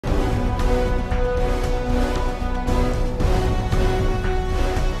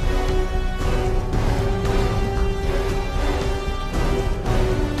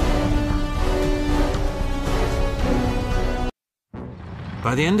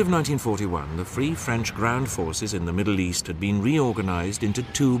By the end of 1941, the Free French ground forces in the Middle East had been reorganized into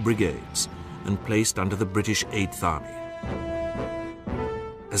 2 brigades and placed under the British 8th Army.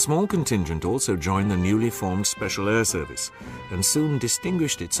 A small contingent also joined the newly formed Special Air Service and soon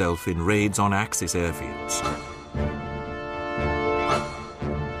distinguished itself in raids on Axis airfields.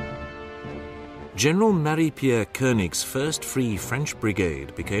 General Marie-Pierre Koenig's 1st Free French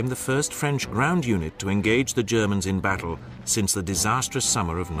Brigade became the first French ground unit to engage the Germans in battle since the disastrous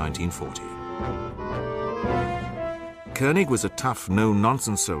summer of 1940. Koenig was a tough,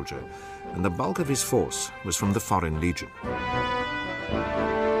 no-nonsense soldier, and the bulk of his force was from the Foreign Legion.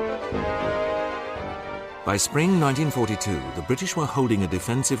 By spring 1942, the British were holding a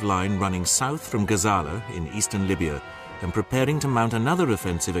defensive line running south from Gazala in eastern Libya and preparing to mount another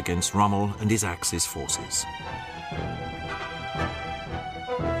offensive against Rommel and his Axis forces.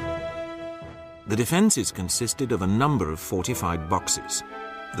 The defences consisted of a number of fortified boxes.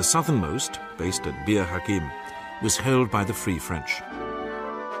 The southernmost, based at Bir Hakeim, was held by the Free French.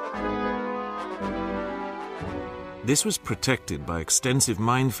 This was protected by extensive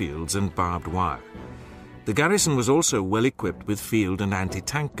minefields and barbed wire. The garrison was also well equipped with field and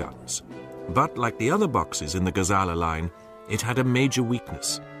anti-tank guns. But like the other boxes in the Gazala line, it had a major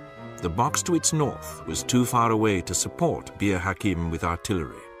weakness. The box to its north was too far away to support Bir Hakeim with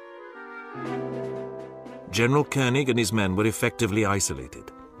artillery. General Koenig and his men were effectively isolated,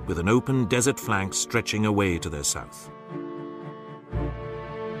 with an open desert flank stretching away to their south.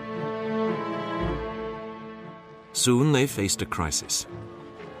 Soon they faced a crisis,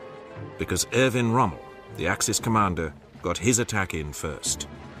 because Erwin Rommel, the Axis commander, got his attack in first.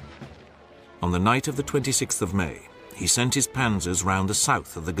 On the night of the 26th of May, he sent his panzers round the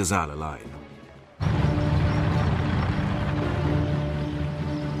south of the Gazala line.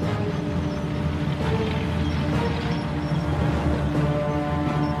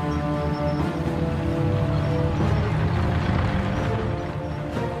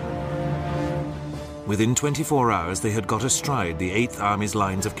 Within 24 hours, they had got astride the 8th Army's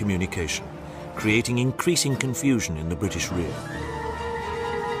lines of communication, creating increasing confusion in the British rear.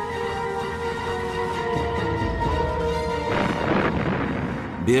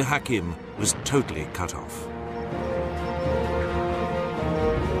 Bir Hakeim was totally cut off.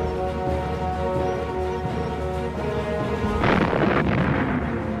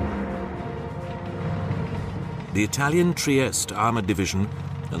 The Italian Trieste Armoured Division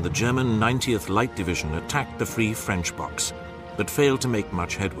and the German 90th Light Division attacked the Free French box, but failed to make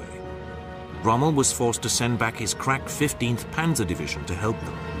much headway. Rommel was forced to send back his crack 15th Panzer Division to help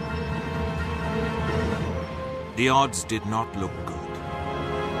them. The odds did not look good.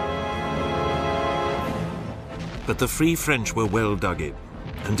 But the Free French were well dug in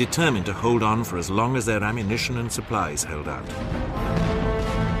and determined to hold on for as long as their ammunition and supplies held out.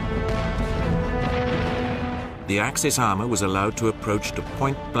 The Axis armour was allowed to approach to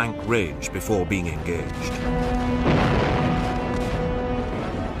point-blank range before being engaged.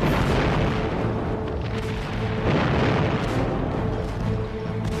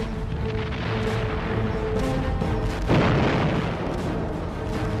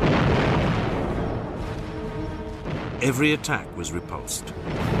 Every attack was repulsed.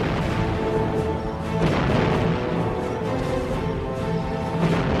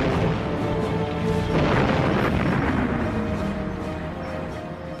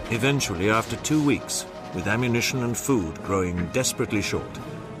 Eventually, after 2 weeks, with ammunition and food growing desperately short,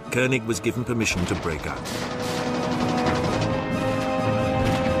 Koenig was given permission to break out.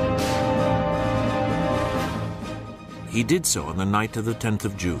 He did so on the night of the 10th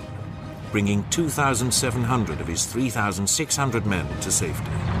of June, bringing 2,700 of his 3,600 men to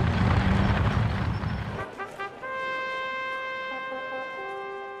safety.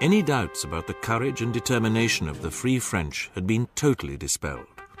 Any doubts about the courage and determination of the Free French had been totally dispelled.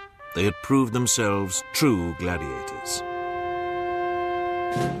 They had proved themselves true gladiators.